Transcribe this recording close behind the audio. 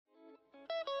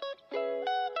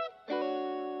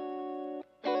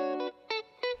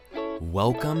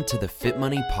Welcome to the Fit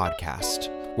Money Podcast,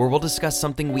 where we'll discuss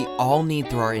something we all need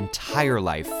through our entire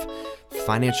life,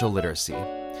 financial literacy,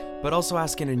 but also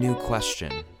asking a new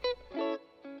question.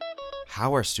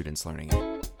 How are students learning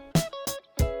it?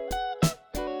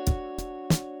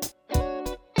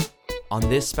 On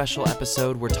this special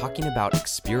episode, we're talking about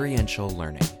experiential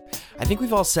learning. I think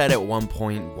we've all said at one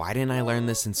point, why didn't I learn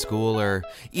this in school? Or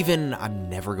even, I'm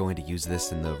never going to use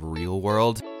this in the real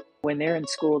world. When they're in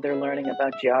school, they're learning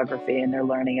about geography and they're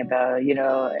learning about,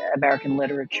 American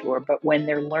literature. But when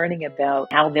they're learning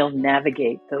about how they'll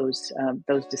navigate those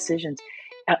decisions,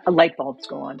 light bulbs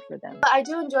go on for them. I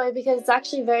do enjoy it because it's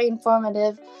actually very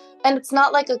informative, and it's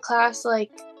not like a class.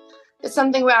 It's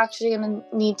something we're actually going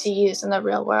to need to use in the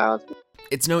real world.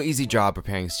 It's no easy job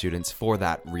preparing students for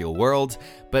that real world,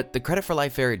 but the Credit for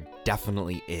Life Fair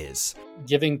definitely is.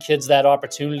 Giving kids that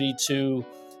opportunity to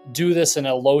do this in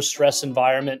a low-stress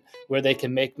environment where they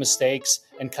can make mistakes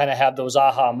and kind of have those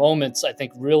aha moments, I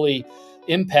think really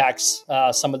impacts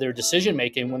some of their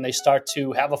decision-making when they start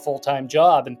to have a full-time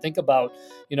job and think about,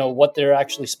 what they're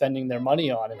actually spending their money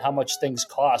on and how much things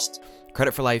cost.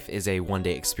 Credit for Life is a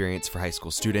one-day experience for high school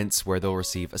students where they'll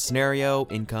receive a scenario,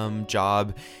 income,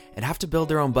 job, and have to build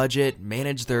their own budget,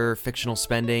 manage their fictional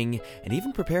spending, and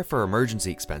even prepare for emergency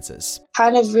expenses.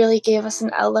 Kind of really gave us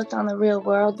an outlook on the real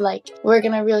world, we're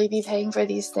going to really be paying for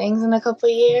these things in a couple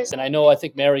of years. And I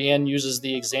think Marianne uses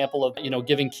the example of,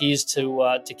 giving keys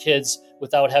to kids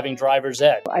without having driver's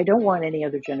ed. I don't want any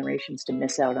other generations to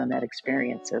miss out on that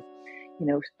experience of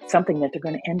something that they're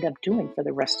going to end up doing for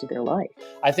the rest of their life.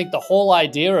 I think the whole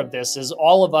idea of this is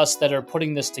all of us that are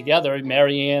putting this together,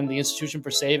 Marianne, the Institution for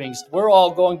Savings, we're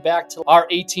all going back to our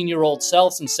 18-year-old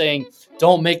selves and saying,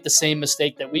 don't make the same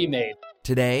mistake that we made.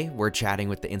 Today, we're chatting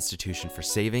with the Institution for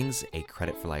Savings, a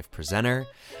Credit for Life presenter,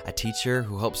 a teacher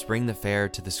who helps bring the fair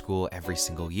to the school every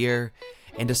single year,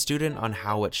 and a student on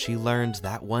how what she learned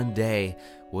that one day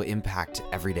will impact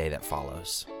every day that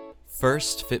follows.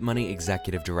 First, Fit Money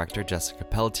Executive Director Jessica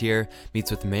Pelletier meets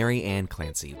with Mary Ann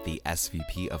Clancy, the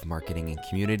SVP of Marketing and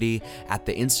Community at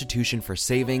the Institution for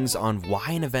Savings, on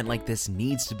why an event like this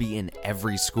needs to be in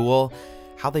every school,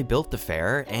 how they built the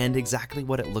fair, and exactly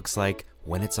what it looks like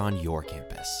when it's on your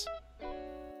campus.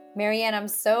 Mary Ann, I'm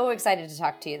so excited to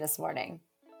talk to you this morning.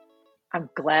 I'm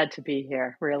glad to be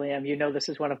here, really am. This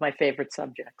is one of my favorite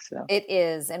subjects. So. It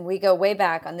is, and we go way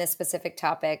back on this specific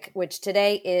topic, which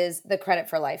today is the Credit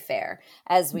for Life Fair.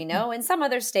 As we know, in some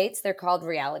other states, they're called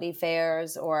reality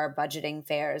fairs or budgeting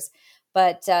fairs.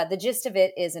 But the gist of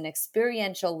it is an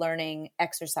experiential learning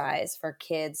exercise for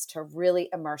kids to really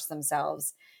immerse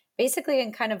themselves, basically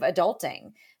in kind of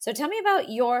adulting. So tell me about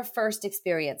your first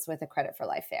experience with the Credit for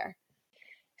Life Fair.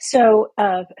 So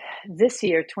this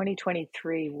year,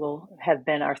 2023, will have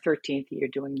been our 13th year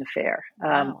doing the fair.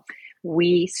 Wow.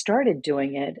 We started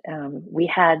doing it. We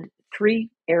had 3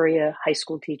 area high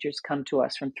school teachers come to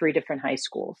us from 3 different high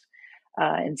schools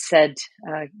and said,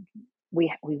 we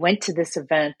went to this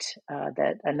event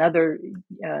that another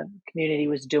community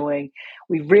was doing.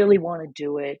 We really want to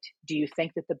do it. Do you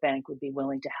think that the bank would be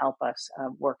willing to help us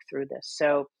work through this?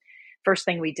 So first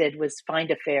thing we did was find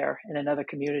a fair in another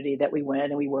community that we went,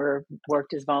 and we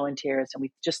worked as volunteers, and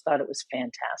we just thought it was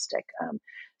fantastic.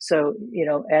 So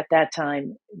at that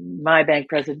time, my bank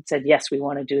president said, yes, we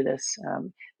want to do this.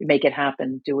 Make it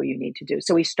happen. Do what you need to do.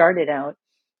 So we started out,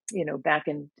 back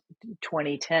in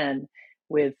 2010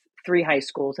 with 3 high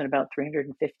schools and about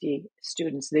 350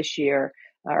 students. This year,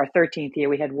 our 13th year,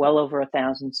 we had well over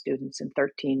 1,000 students in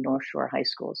 13 North Shore high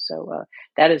schools. So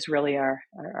that is really our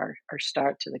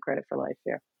start to the Credit for Life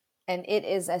Fair. And it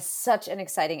is such an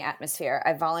exciting atmosphere.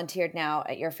 I volunteered now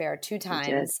at your fair 2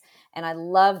 times, and I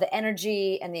love the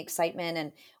energy and the excitement.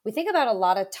 And we think about a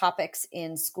lot of topics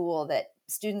in school that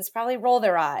students probably roll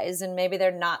their eyes and maybe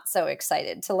they're not so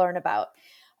excited to learn about.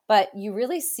 But you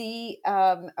really see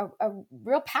a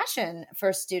real passion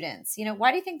for students.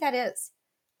 Why do you think that is?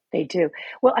 They do.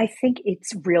 Well, I think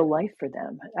it's real life for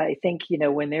them. I think,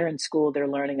 when they're in school, they're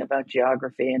learning about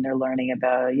geography and they're learning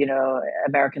about,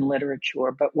 American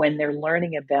literature. But when they're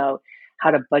learning about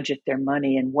how to budget their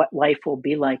money and what life will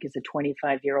be like as a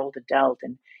 25-year-old adult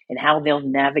and how they'll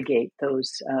navigate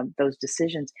those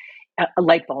decisions,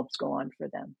 light bulbs go on for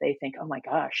them. They think, oh my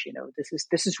gosh,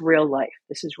 this is real life.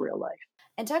 This is real life.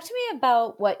 And talk to me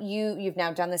about what you've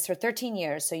now done this for 13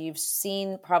 years. So you've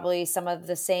seen probably some of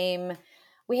the same,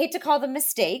 we hate to call them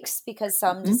mistakes because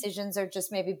some decisions are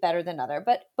just maybe better than other.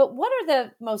 But what are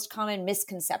the most common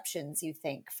misconceptions you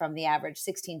think from the average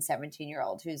 16,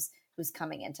 17-year-old who's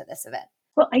coming into this event?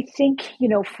 Well, I think,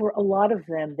 for a lot of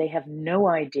them, they have no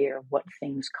idea what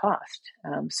things cost.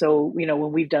 So,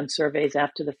 when we've done surveys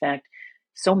after the fact,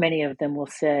 so many of them will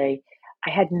say, I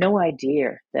had no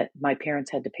idea that my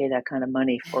parents had to pay that kind of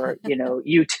money for,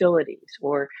 utilities,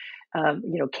 or,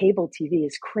 cable TV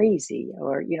is crazy,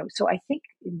 or, so I think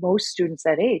most students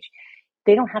that age,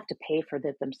 they don't have to pay for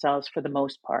that themselves for the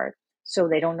most part. So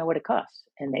they don't know what it costs.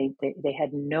 And they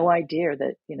had no idea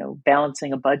that,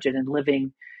 balancing a budget and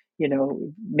living,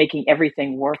 making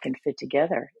everything work and fit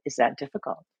together is that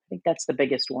difficult. I think that's the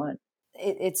biggest one.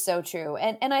 It's so true.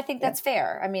 And I think Yeah. that's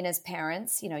fair. I mean, as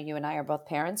parents, you and I are both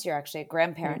parents. You're actually a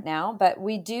grandparent now, but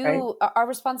we do, Right. our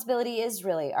responsibility is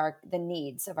really the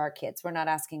needs of our kids. We're not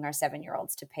asking our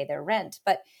 7-year-olds to pay their rent,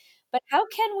 but how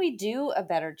can we do a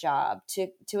better job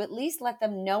to at least let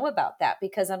them know about that?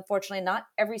 Because unfortunately, not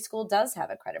every school does have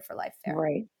a Credit for Life fair.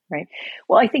 Right. Right.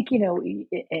 Well, I think,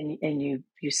 and you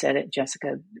said it,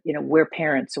 Jessica, we're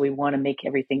parents, so we want to make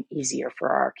everything easier for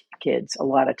our kids a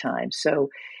lot of times. So,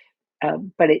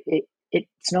 but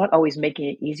it's not always making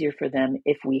it easier for them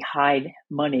if we hide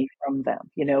money from them.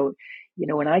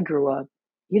 When I grew up,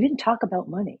 you didn't talk about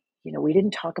money. We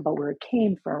didn't talk about where it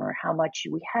came from or how much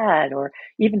we had or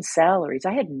even salaries.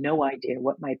 I had no idea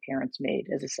what my parents made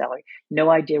as a salary,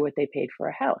 no idea what they paid for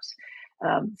a house.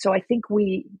 So I think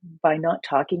by not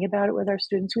talking about it with our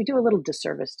students, we do a little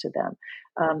disservice to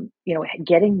them.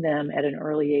 Getting them at an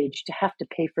early age to have to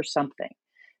pay for something,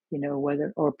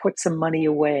 whether or put some money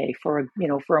away for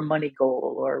a money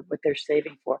goal or what they're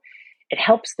saving for. It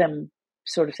helps them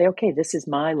sort of say, okay, this is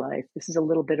my life. This is a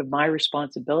little bit of my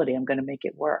responsibility. I'm going to make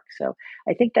it work. So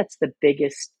I think that's the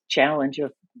biggest challenge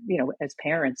of, as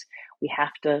parents, we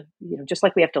have to, just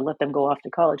like we have to let them go off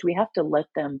to college, we have to let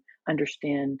them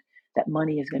understand that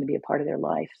money is going to be a part of their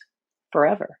life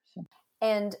forever. So.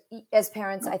 And as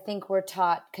parents, I think we're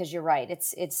taught, because you're right,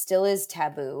 it still is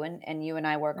taboo, and you and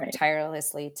I work Right.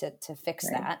 tirelessly to fix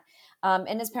Right. that.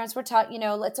 And as parents, we're taught,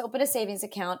 let's open a savings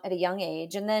account at a young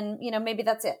age, and then maybe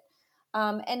that's it.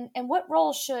 And what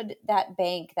role should that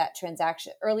bank, that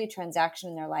early transaction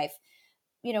in their life,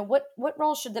 what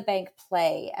role should the bank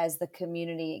play as the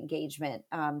community engagement,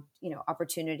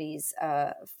 opportunities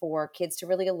for kids to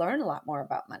really learn a lot more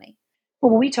about money?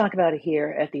 Well, when we talk about it here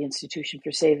at the Institution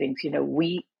for Savings,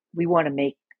 we want to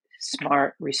make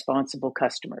smart, responsible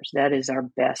customers. That is our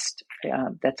best.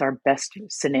 That's our best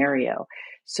scenario.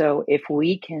 So if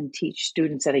we can teach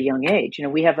students at a young age,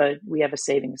 we have a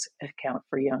savings account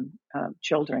for young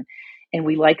children, and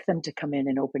we like them to come in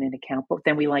and open an account, but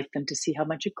then we like them to see how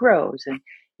much it grows and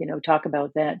talk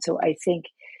about that. So I think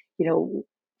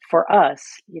for us,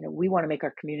 we want to make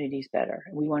our communities better.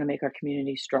 We want to make our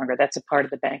communities stronger. That's a part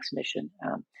of the bank's mission.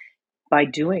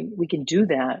 We can do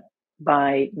that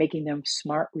by making them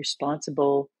smart,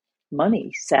 responsible,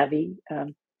 money savvy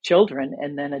children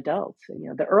and then adults.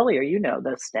 The earlier,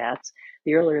 the stats,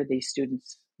 the earlier these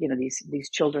students, these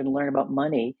children learn about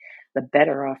money, the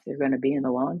better off they're going to be in the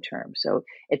long term. So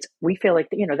we feel like,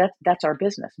 that's our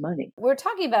business, money. We're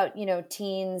talking about,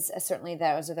 teens, certainly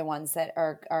those are the ones that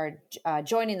are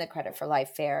joining the Credit for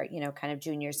Life Fair, kind of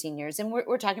juniors, seniors. And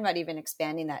we're talking about even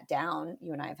expanding that down.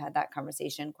 You and I have had that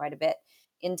conversation quite a bit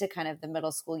into kind of the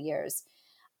middle school years.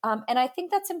 And I think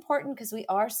that's important because we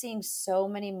are seeing so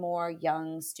many more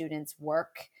young students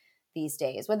work these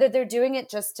days, whether they're doing it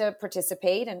just to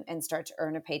participate and start to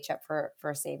earn a paycheck for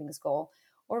a savings goal,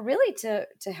 or really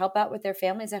to help out with their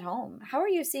families at home. How are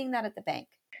you seeing that at the bank?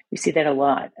 We see that a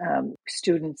lot.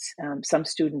 Some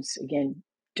students, again,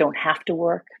 don't have to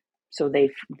work. So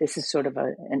this is sort of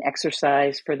an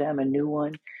exercise for them, a new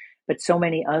one. But so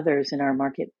many others in our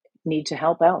market need to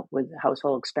help out with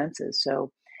household expenses.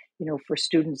 So, for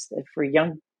students, for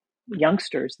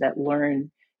youngsters that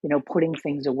learn, putting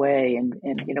things away and,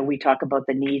 we talk about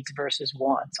the needs versus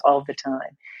wants all the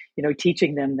time,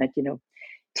 teaching them that,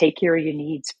 take care of your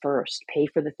needs first, pay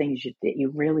for the things that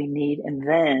you really need. And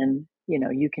then,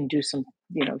 you can do some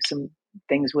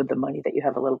things with the money that you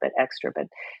have a little bit extra. But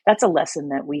that's a lesson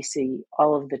that we see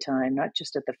all of the time, not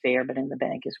just at the fair, but in the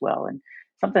bank as well. And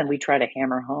something we try to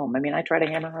hammer home. I mean, I try to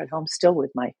hammer it home still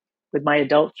with my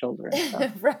adult children.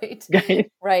 So. Right.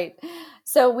 Right.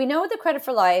 So we know the Credit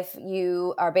for Life,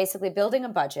 you are basically building a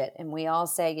budget, and we all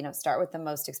say, start with the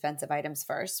most expensive items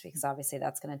first, because obviously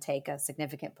that's going to take a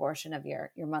significant portion of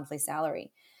your monthly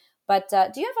salary. But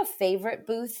do you have a favorite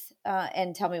booth,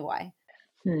 and tell me why?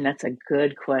 That's a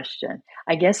good question.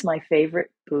 I guess my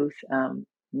favorite booth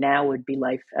now would be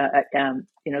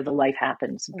the Life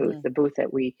Happens booth, the booth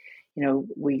that we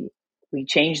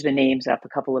changed the names up a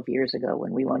couple of years ago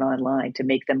when we went online to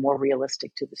make them more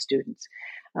realistic to the students.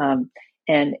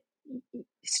 And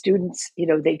students,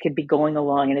 they could be going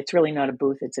along, and it's really not a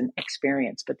booth, it's an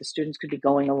experience, but the students could be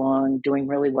going along, doing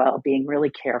really well, being really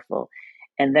careful.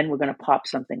 and then we're going to pop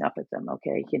something up at them.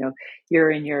 Okay,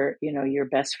 you're in your your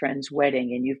best friend's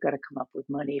wedding, and you've got to come up with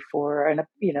money for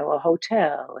a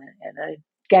hotel and a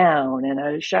gown and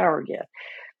a shower gift.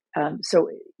 So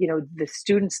the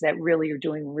students that really are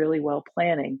doing really well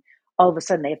planning, all of a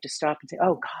sudden they have to stop and say,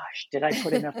 oh gosh, did I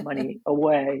put enough money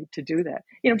away to do that?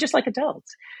 Just like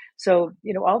adults. So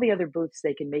all the other booths,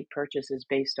 they can make purchases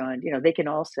based on, they can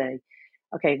all say,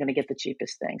 okay, I'm going to get the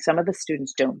cheapest thing. Some of the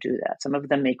students don't do that. Some of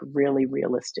them make really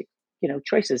realistic,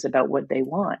 choices about what they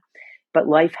want. But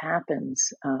life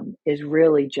happens is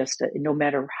really just no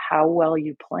matter how well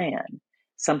you plan,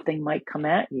 something might come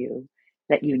at you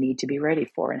that you need to be ready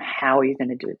for. And how are you going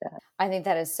to do that? I think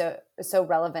that is so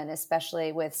relevant,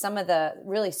 especially with some of the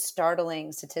really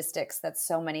startling statistics that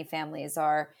so many families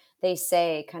they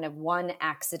say kind of one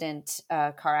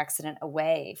car accident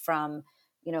away from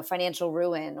financial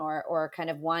ruin or kind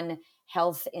of one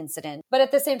health incident. But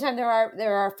at the same time, there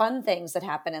are fun things that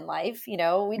happen in life.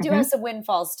 We do have some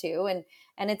windfalls too.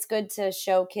 And it's good to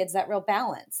show kids that real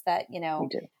balance that,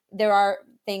 there are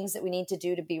things that we need to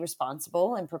do to be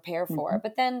responsible and prepare for.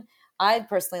 But then I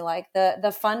personally like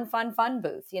the fun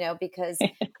booth, because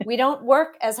we don't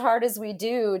work as hard as we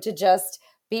do to just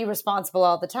be responsible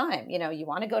all the time. You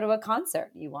want to go to a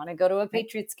concert, you want to go to a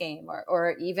Patriots game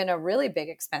or even a really big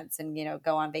expense and,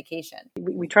 go on vacation.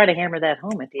 We try to hammer that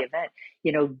home at the event,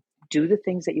 do the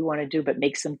things that you want to do, but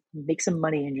make some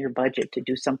money in your budget to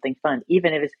do something fun.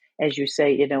 Even if it's, as you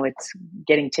say, it's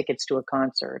getting tickets to a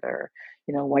concert or,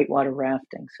 whitewater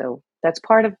rafting. So that's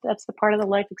the part of the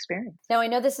life experience. Now, I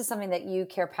know this is something that you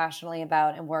care passionately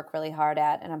about and work really hard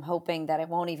at, and I'm hoping that it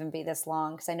won't even be this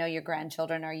long because I know your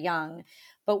grandchildren are young.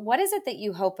 But what is it that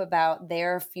you hope about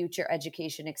their future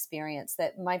education experience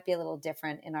that might be a little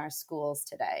different in our schools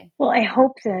today? Well, I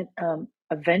hope that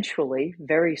eventually,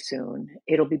 very soon,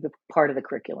 it'll be part of the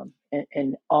curriculum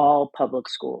in all public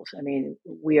schools. I mean,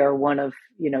 we are one of,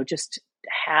 just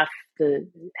half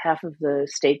of the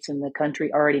states in the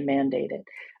country already mandated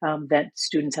that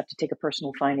students have to take a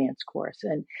personal finance course.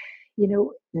 And,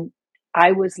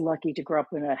 I was lucky to grow up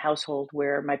in a household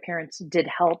where my parents did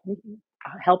help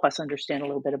us understand a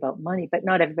little bit about money, but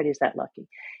not everybody's that lucky.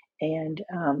 And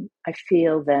I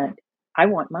feel that I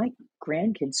want my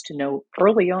grandkids to know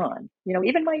early on,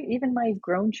 even my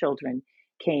grown children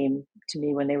came to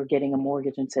me when they were getting a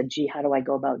mortgage and said, gee, how do I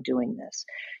go about doing this?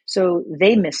 So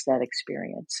they missed that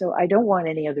experience. So I don't want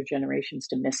any other generations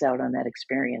to miss out on that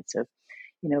experience of,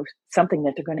 something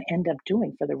that they're going to end up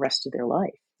doing for the rest of their life,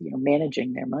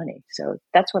 managing their money. So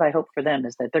that's what I hope for them,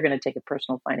 is that they're going to take a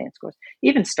personal finance course,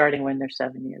 even starting when they're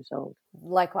 7 years old.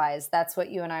 Likewise, that's what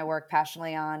you and I work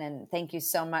passionately on. And thank you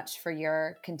so much for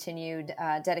your continued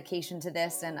dedication to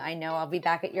this. And I know I'll be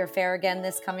back at your fair again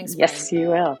this coming spring. Yes, you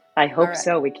will. I hope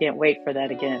so. We can't wait for that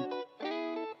again.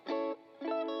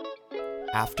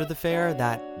 After the fair,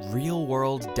 that real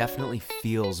world definitely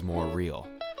feels more real.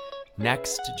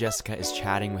 Next, Jessica is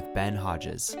chatting with Ben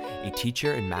Hodges, a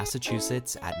teacher in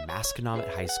Massachusetts at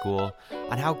Masconomet High School,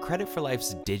 on how Credit for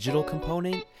Life's digital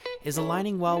component is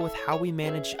aligning well with how we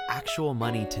manage actual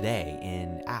money today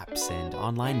in apps and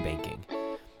online banking.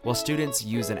 While students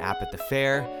use an app at the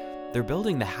fair, they're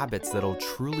building the habits that'll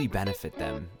truly benefit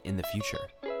them in the future.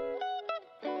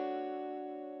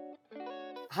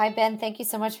 Hi, Ben. Thank you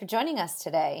so much for joining us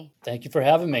today. Thank you for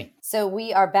having me. So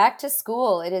we are back to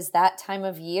school. It is that time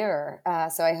of year.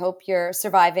 So I hope you're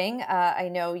surviving. I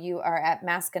know you are at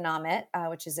Masconomet,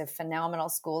 which is a phenomenal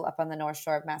school up on the North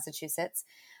Shore of Massachusetts.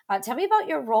 Tell me about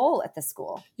your role at the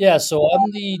school. Yeah, so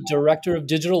I'm the Director of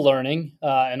Digital Learning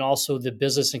and also the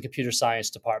Business and Computer Science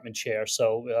Department Chair.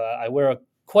 So I wear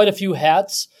quite a few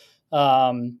hats,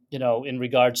 in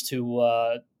regards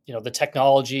to, the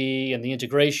technology and the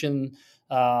integration,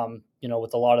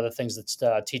 with a lot of the things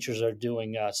that teachers are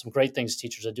doing, some great things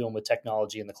teachers are doing with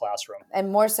technology in the classroom.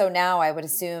 And more so now, I would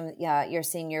assume you're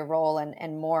seeing your role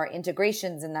and more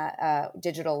integrations in that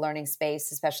digital learning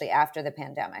space, especially after the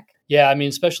pandemic. Yeah, I mean,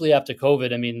 especially after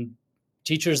COVID. I mean,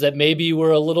 teachers that maybe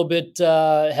were a little bit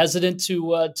hesitant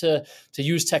to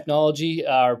use technology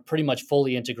are pretty much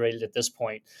fully integrated at this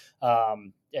point.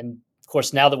 And of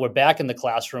course, now that we're back in the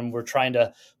classroom, we're trying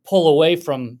to pull away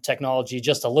from technology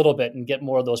just a little bit and get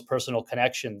more of those personal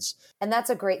connections. And that's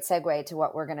a great segue to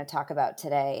what we're going to talk about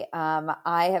today.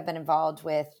 I have been involved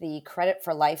with the Credit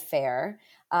for Life Fair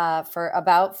for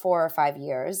about 4 or 5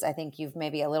 years. I think you've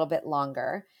maybe a little bit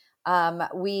longer.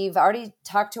 We've already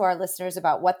talked to our listeners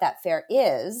about what that fair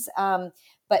is,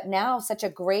 but now such a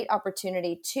great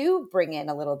opportunity to bring in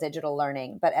a little digital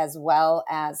learning, but as well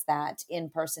as that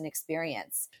in-person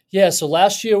experience. Yeah, so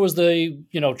last year was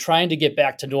trying to get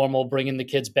back to normal, bringing the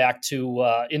kids back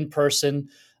to in-person.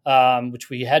 which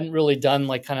we hadn't really done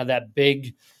like kind of that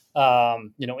big,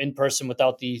 in person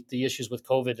without the issues with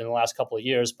COVID in the last couple of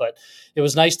years. But it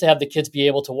was nice to have the kids be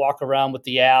able to walk around with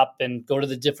the app and go to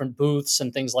the different booths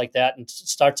and things like that, and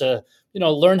start to,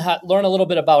 learn a little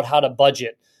bit about how to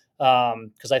budget.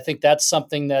 Because I think that's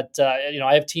something that,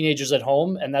 I have teenagers at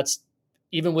home, and that's,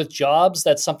 even with jobs,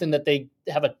 that's something that they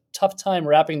have a tough time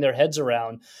wrapping their heads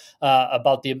around,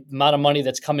 about the amount of money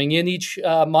that's coming in each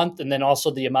month, and then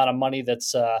also the amount of money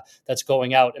that's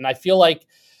going out. And I feel like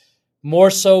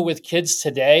more so with kids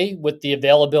today, with the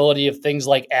availability of things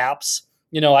like apps.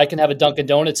 I can have a Dunkin'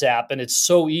 Donuts app, and it's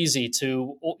so easy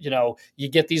to, you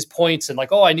get these points and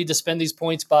like, oh, I need to spend these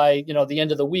points by, the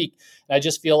end of the week. And I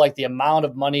just feel like the amount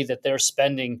of money that they're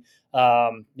spending,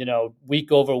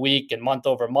 week over week and month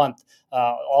over month,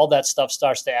 all that stuff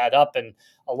starts to add up. And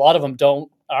a lot of them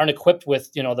aren't equipped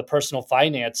with, the personal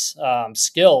finance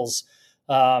skills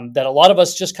that a lot of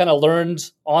us just kind of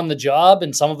learned on the job,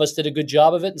 and some of us did a good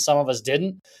job of it and some of us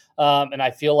didn't. And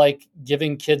I feel like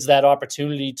giving kids that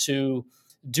opportunity to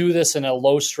do this in a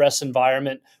low stress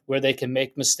environment where they can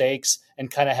make mistakes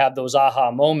and kind of have those aha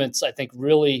moments, I think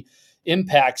really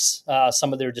impacts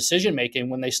some of their decision making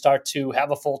when they start to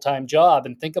have a full-time job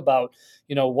and think about,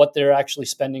 what they're actually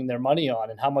spending their money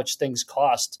on and how much things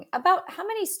cost. About how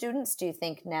many students do you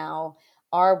think now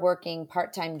are working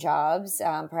part-time jobs,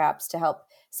 perhaps to help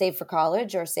save for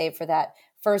college or save for that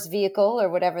first vehicle or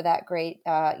whatever that great,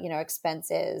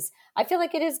 expense is? I feel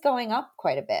like it is going up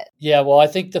quite a bit. Yeah, well, I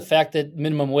think the fact that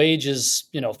minimum wage is,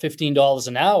 $15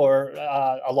 an hour,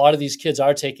 a lot of these kids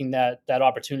are taking that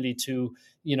opportunity to,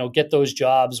 get those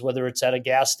jobs, whether it's at a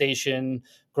gas station,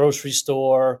 grocery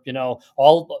store,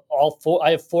 all four.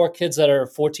 I have 4 kids that are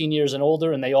 14 years and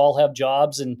older, and they all have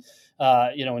jobs and,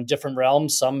 in different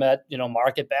realms, some at,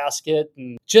 Market Basket,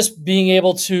 and just being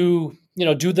able to,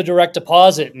 do the direct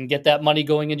deposit and get that money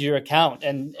going into your account,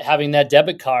 and having that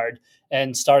debit card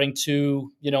and starting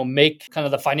to, make kind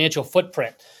of the financial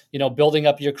footprint, building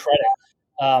up your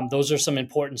credit. Those are some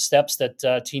important steps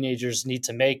that teenagers need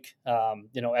to make,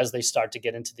 as they start to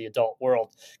get into the adult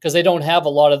world, because they don't have a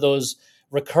lot of those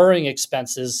recurring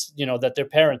expenses, that their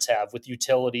parents have with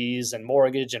utilities and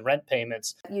mortgage and rent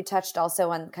payments. You touched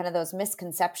also on kind of those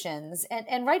misconceptions,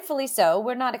 and rightfully so.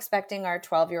 We're not expecting our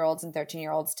 12-year-olds and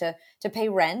 13-year-olds to pay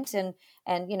rent, and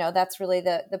that's really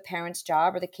the parent's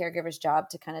job or the caregiver's job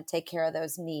to kind of take care of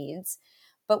those needs.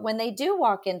 But when they do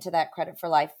walk into that Credit for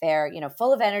Life fair,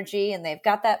 full of energy, and they've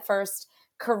got that first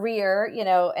career,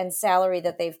 and salary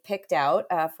that they've picked out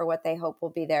for what they hope will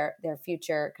be their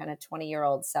future kind of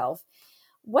 20-year-old self,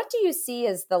 what do you see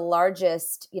as the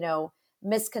largest,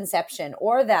 misconception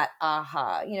or that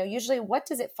aha? Usually what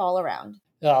does it fall around?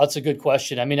 That's a good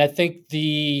question. I mean, I think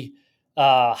the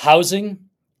housing,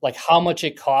 like how much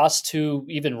it costs to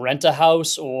even rent a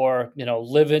house or,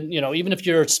 live in, even if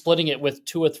you're splitting it with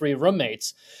 2 or 3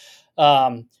 roommates,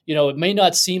 it may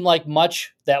not seem like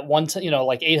much that one,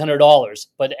 like $800,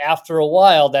 but after a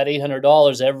while, that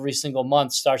 $800 every single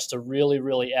month starts to really,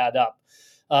 really add up.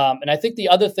 And I think the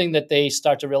other thing that they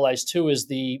start to realize too is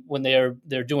when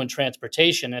they're doing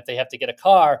transportation, if they have to get a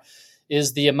car,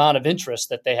 is the amount of interest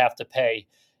that they have to pay.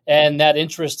 And that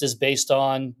interest is based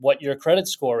on what your credit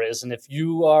score is. And if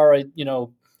you are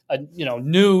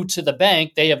new to the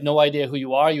bank, they have no idea who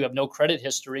you are. You have no credit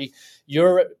history.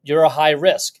 You're a high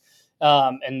risk.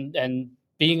 And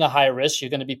being a high risk, you're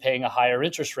going to be paying a higher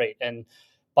interest rate. And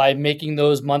by making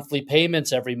those monthly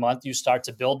payments every month, you start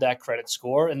to build that credit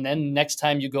score. And then next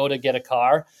time you go to get a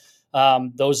car,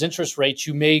 those interest rates,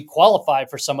 you may qualify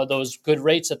for some of those good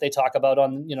rates that they talk about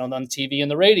on TV and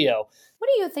the radio. What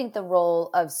do you think the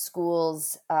role of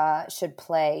schools should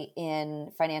play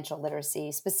in financial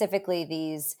literacy, specifically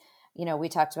these, we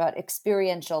talked about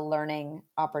experiential learning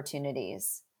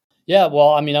opportunities? Yeah, well,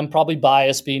 I mean, I'm probably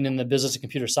biased being in the business and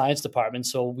computer science department.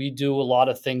 So we do a lot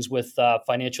of things with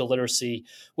financial literacy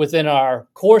within our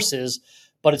courses,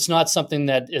 but it's not something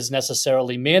that is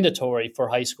necessarily mandatory for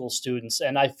high school students.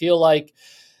 And I feel like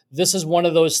this is one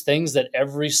of those things that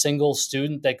every single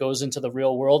student that goes into the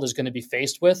real world is going to be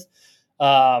faced with.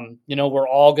 We're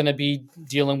all going to be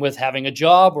dealing with having a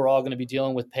job. We're all going to be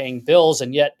dealing with paying bills,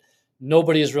 and yet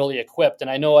nobody is really equipped. And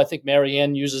I think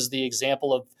Marianne uses the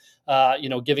example of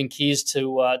giving keys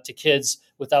to kids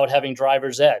without having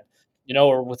driver's ed,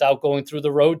 or without going through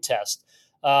the road test.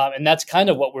 And that's kind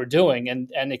of what we're doing,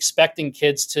 and expecting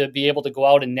kids to be able to go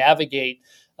out and navigate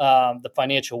the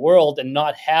financial world and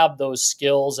not have those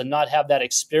skills and not have that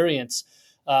experience.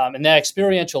 And that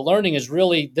experiential learning is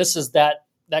really, this is that,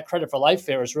 that Credit for Life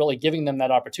fair is really giving them that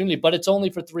opportunity, but it's only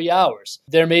for 3 hours.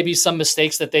 There may be some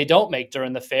mistakes that they don't make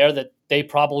during the fair that they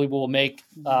probably will make,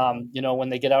 when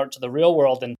they get out to the real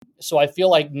world. And so I feel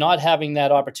like not having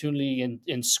that opportunity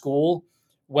in school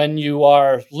when you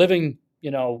are living,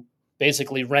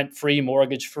 basically rent-free,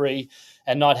 mortgage-free,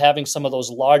 and not having some of those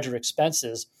larger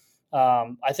expenses,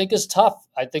 I think is tough.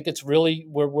 I think it's really,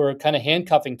 we're kind of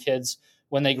handcuffing kids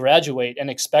when they graduate and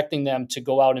expecting them to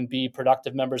go out and be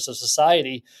productive members of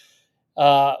society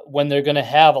when they're going to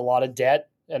have a lot of debt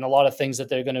and a lot of things that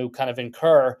they're going to kind of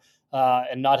incur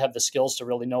and not have the skills to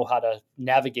really know how to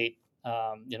navigate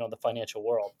the financial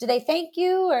world. Do they thank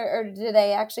you or do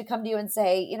they actually come to you and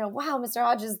say, wow, Mr.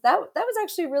 Hodges, that was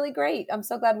actually really great. I'm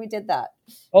so glad we did that.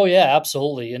 Oh yeah,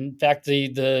 absolutely. In fact,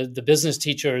 the business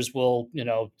teachers will,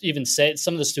 even say,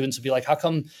 some of the students will be like, how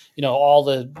come, all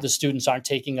the students aren't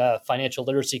taking a financial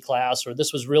literacy class, or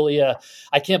this was really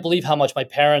I can't believe how much my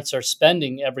parents are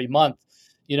spending every month,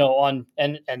 on,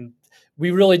 and we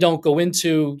really don't go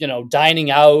into, dining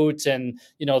out and,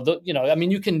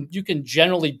 you can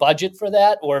generally budget for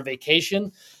that or a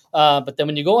vacation. But then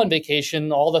when you go on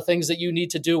vacation, all the things that you need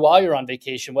to do while you're on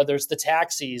vacation, whether it's the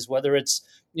taxis, whether it's,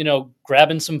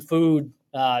 grabbing some food,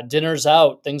 dinners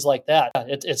out, things like that.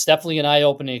 It's definitely an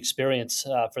eye-opening experience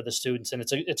for the students, and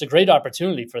it's a great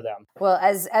opportunity for them. Well,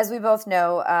 as we both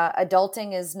know,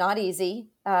 adulting is not easy,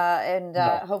 and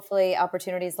hopefully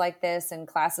opportunities like this and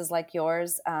classes like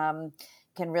yours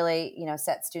can really,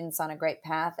 set students on a great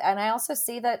path. And I also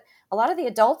see that a lot of the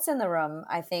adults in the room,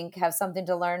 I think, have something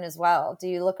to learn as well. Do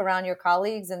you look around your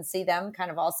colleagues and see them kind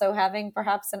of also having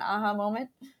perhaps an aha moment?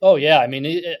 Oh, yeah. I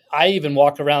mean, I even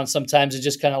walk around sometimes and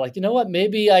just kind of like,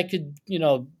 maybe I could,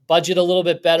 budget a little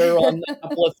bit better on a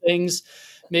couple of things.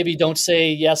 Maybe don't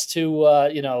say yes to,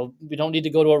 we don't need to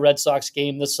go to a Red Sox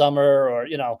game this summer, or,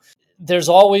 there's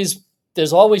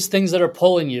always things that are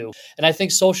pulling you. And I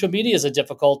think social media is a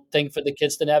difficult thing for the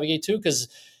kids to navigate too, because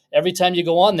every time you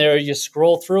go on there, you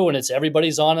scroll through and it's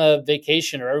everybody's on a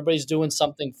vacation or everybody's doing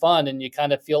something fun, and you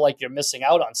kind of feel like you're missing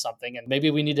out on something. And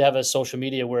maybe we need to have a social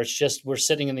media where it's just we're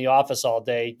sitting in the office all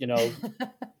day,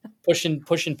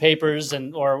 pushing papers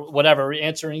or whatever,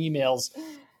 answering emails.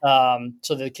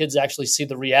 So the kids actually see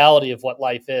the reality of what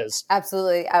life is.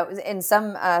 Absolutely. In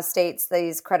some states,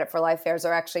 these Credit for Life fairs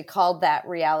are actually called that,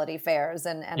 reality fairs.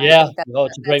 And yeah, I think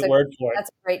it's a great word for it. That's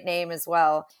a great name as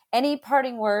well. Any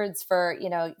parting words for,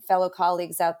 fellow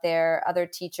colleagues out there, other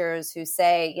teachers who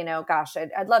say, gosh,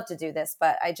 I'd love to do this,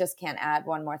 but I just can't add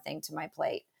one more thing to my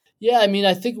plate? Yeah, I mean,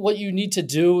 I think what you need to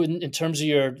do in terms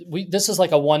of this is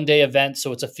like a one-day event,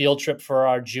 so it's a field trip for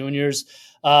our juniors.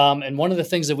 And one of the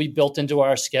things that we built into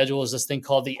our schedule is this thing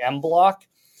called the M Block.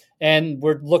 And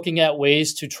we're looking at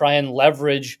ways to try and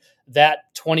leverage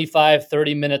that 25,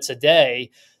 30 minutes a day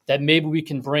that maybe we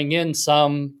can bring in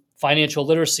some financial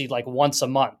literacy like once a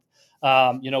month.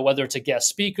 Whether it's a guest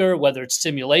speaker, whether it's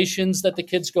simulations that the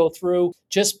kids go through,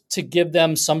 just to give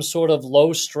them some sort of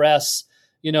low stress.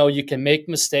 You can make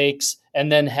mistakes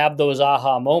and then have those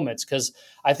aha moments. Because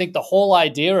I think the whole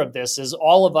idea of this is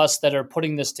all of us that are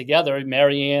putting this together,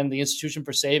 Marianne, the Institution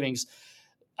for Savings,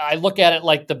 I look at it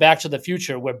like the Back to the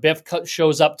Future, where Biff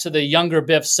shows up to the younger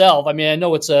Biff self. I mean, I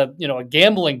know it's a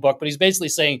gambling book, but he's basically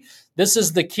saying this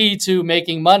is the key to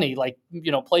making money. Like,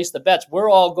 place the bets. We're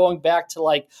all going back to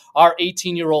like our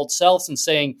 18-year-old selves and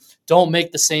saying, don't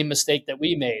make the same mistake that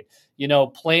we made.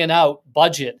 Plan out,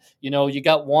 budget, you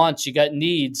got wants, you got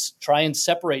needs, try and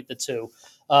separate the two,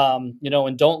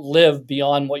 and don't live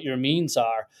beyond what your means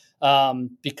are.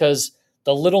 Because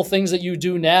the little things that you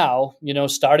do now,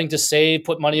 starting to save,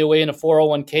 put money away in a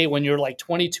 401k when you're like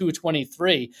 22,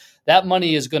 23, that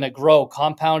money is going to grow,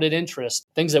 compounded interest,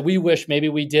 things that we wish maybe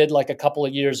we did like a couple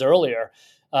of years earlier.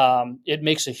 It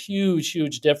makes a huge,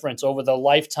 huge difference over the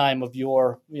lifetime of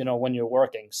your, when you're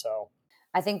working. So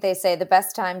I think they say the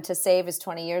best time to save is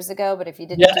 20 years ago, but if you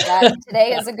didn't do that,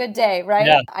 today is a good day, right?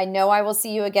 Yeah. I know I will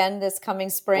see you again this coming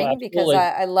spring because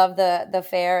I love the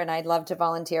fair and I'd love to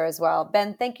volunteer as well.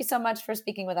 Ben, thank you so much for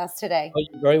speaking with us today. Oh,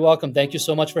 you're very welcome. Thank you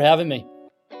so much for having me.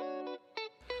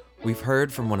 We've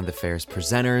heard from one of the fair's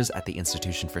presenters at the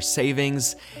Institution for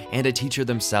Savings and a teacher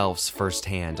themselves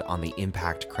firsthand on the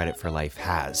impact Credit for Life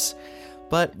has.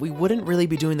 But we wouldn't really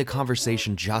be doing the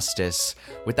conversation justice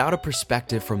without a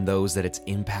perspective from those that it's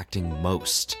impacting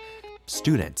most,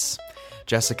 students.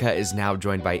 Jessica is now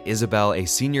joined by Isabel, a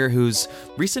senior whose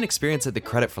recent experience at the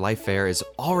Credit for Life Fair is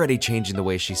already changing the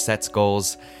way she sets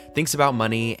goals, thinks about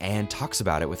money, and talks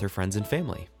about it with her friends and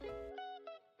family.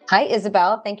 Hi,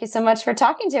 Isabel. Thank you so much for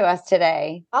talking to us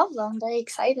today. I'm very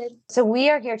excited. So we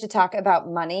are here to talk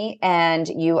about money, and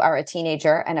you are a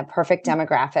teenager and a perfect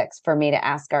demographics for me to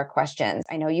ask our questions.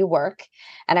 I know you work,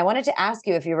 and I wanted to ask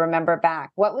you if you remember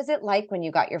back, what was it like when you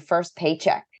got your first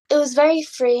paycheck? It was very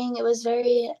freeing. It was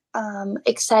very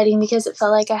exciting because it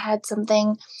felt like I had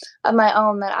something of my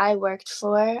own that I worked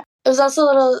for. It was also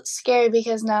a little scary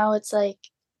because now it's like,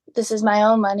 this is my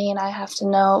own money and I have to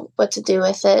know what to do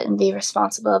with it and be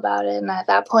responsible about it. And at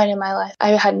that point in my life, I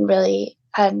hadn't really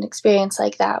had an experience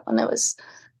like that when it was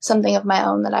something of my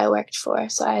own that I worked for.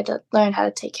 So I had to learn how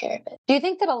to take care of it. Do you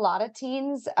think that a lot of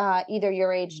teens, either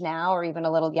your age now or even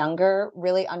a little younger,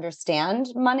 really understand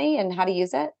money and how to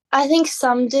use it? I think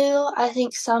some do. I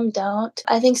think some don't.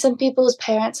 I think some people's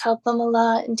parents help them a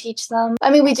lot and teach them. I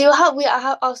mean, we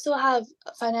also have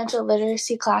financial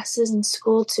literacy classes in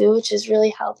school too, which is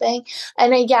really helping.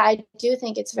 And I do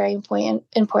think it's very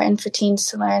important for teens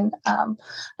to learn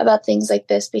about things like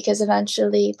this, because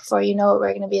eventually, before you know it,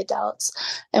 we're going to be adults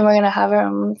and we're going to have our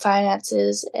own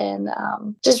finances and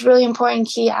just really important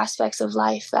key aspects of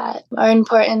life that are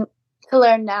important to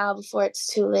learn now before it's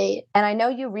too late. And I know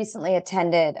you recently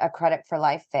attended a Credit for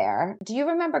Life fair. Do you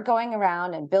remember going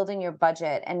around and building your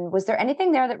budget? And was there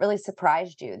anything there that really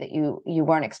surprised you that you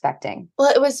weren't expecting?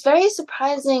 Well, it was very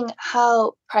surprising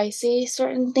how pricey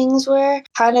certain things were.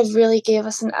 Kind of really gave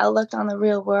us an outlook on the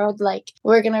real world. Like,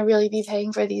 we're going to really be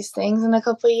paying for these things in a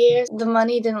couple of years. The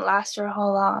money didn't last for a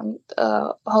whole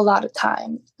lot of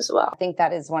time as well. I think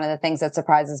that is one of the things that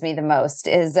surprises me the most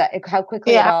is how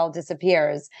quickly it all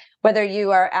disappears. Whether you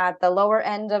are at the lower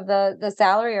end of the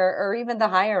salary or even the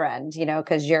higher end,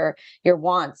 because your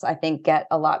wants, I think, get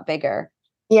a lot bigger.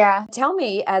 Yeah. Tell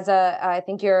me, I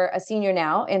think you're a senior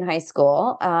now in high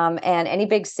school, and any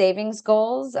big savings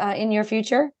goals in your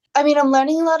future? I mean, I'm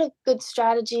learning a lot of good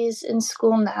strategies in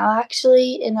school now,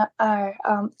 actually, in our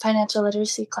financial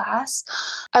literacy class.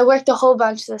 I worked a whole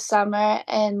bunch this summer,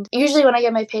 and usually when I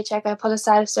get my paycheck, I put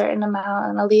aside a certain amount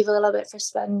and I'll leave a little bit for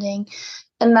spending.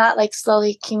 And that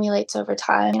slowly accumulates over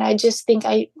time. And I just think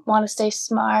I want to stay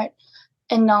smart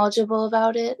and knowledgeable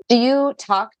about it. Do you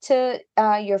talk to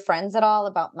your friends at all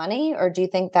about money, or do you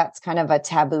think that's kind of a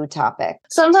taboo topic?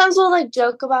 Sometimes we'll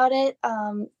joke about it.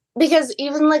 Because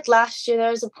even last year,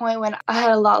 there was a point when I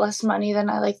had a lot less money than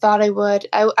I thought I would.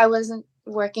 I wasn't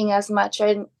working as much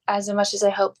or as much as I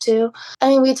hoped to. I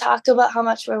mean, we talk about how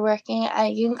much we're working.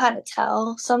 You can kind of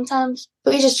tell sometimes,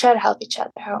 but we just try to help each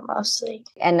other out mostly.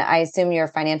 And I assume your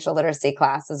financial literacy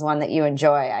class is one that you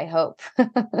enjoy, I hope.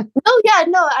 Oh, yeah,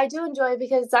 no, I do enjoy it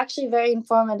because it's actually very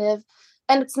informative.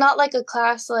 And it's not like a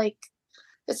class,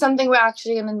 it's something we're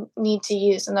actually going to need to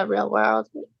use in the real world,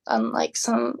 unlike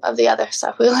some of the other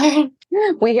stuff we learn.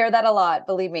 We hear that a lot,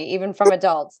 believe me, even from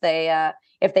adults. They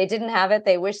if they didn't have it,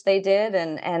 they wish they did.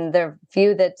 And the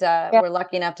few that were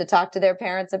lucky enough to talk to their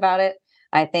parents about it,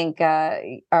 I think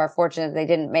are fortunate they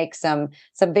didn't make some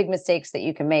big mistakes that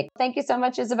you can make. Thank you so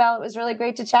much, Isabel. It was really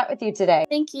great to chat with you today.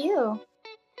 Thank you.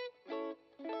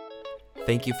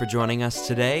 Thank you for joining us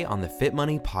today on the Fit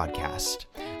Money Podcast.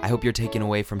 I hope you're taking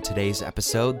away from today's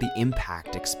episode the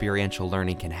impact experiential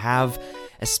learning can have,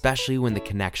 especially when the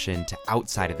connection to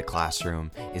outside of the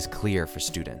classroom is clear for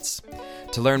students.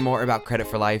 To learn more about Credit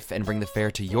for Life and bring the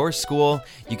fair to your school,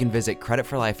 you can visit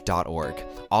creditforlife.org.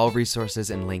 All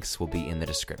resources and links will be in the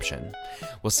description.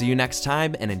 We'll see you next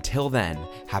time, and until then,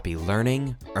 happy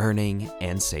learning, earning,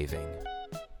 and saving.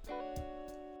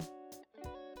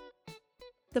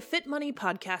 The Fit Money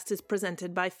podcast is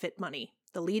presented by Fit Money,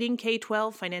 the leading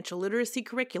K-12 financial literacy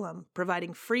curriculum,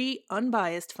 providing free,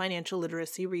 unbiased financial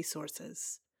literacy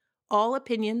resources. All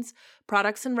opinions,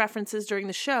 products, and references during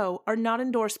the show are not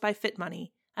endorsed by Fit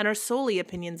Money and are solely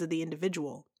opinions of the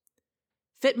individual.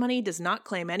 Fit Money does not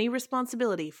claim any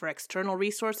responsibility for external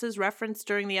resources referenced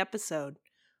during the episode.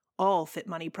 All Fit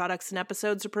Money products and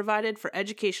episodes are provided for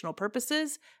educational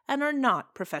purposes and are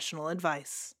not professional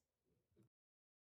advice.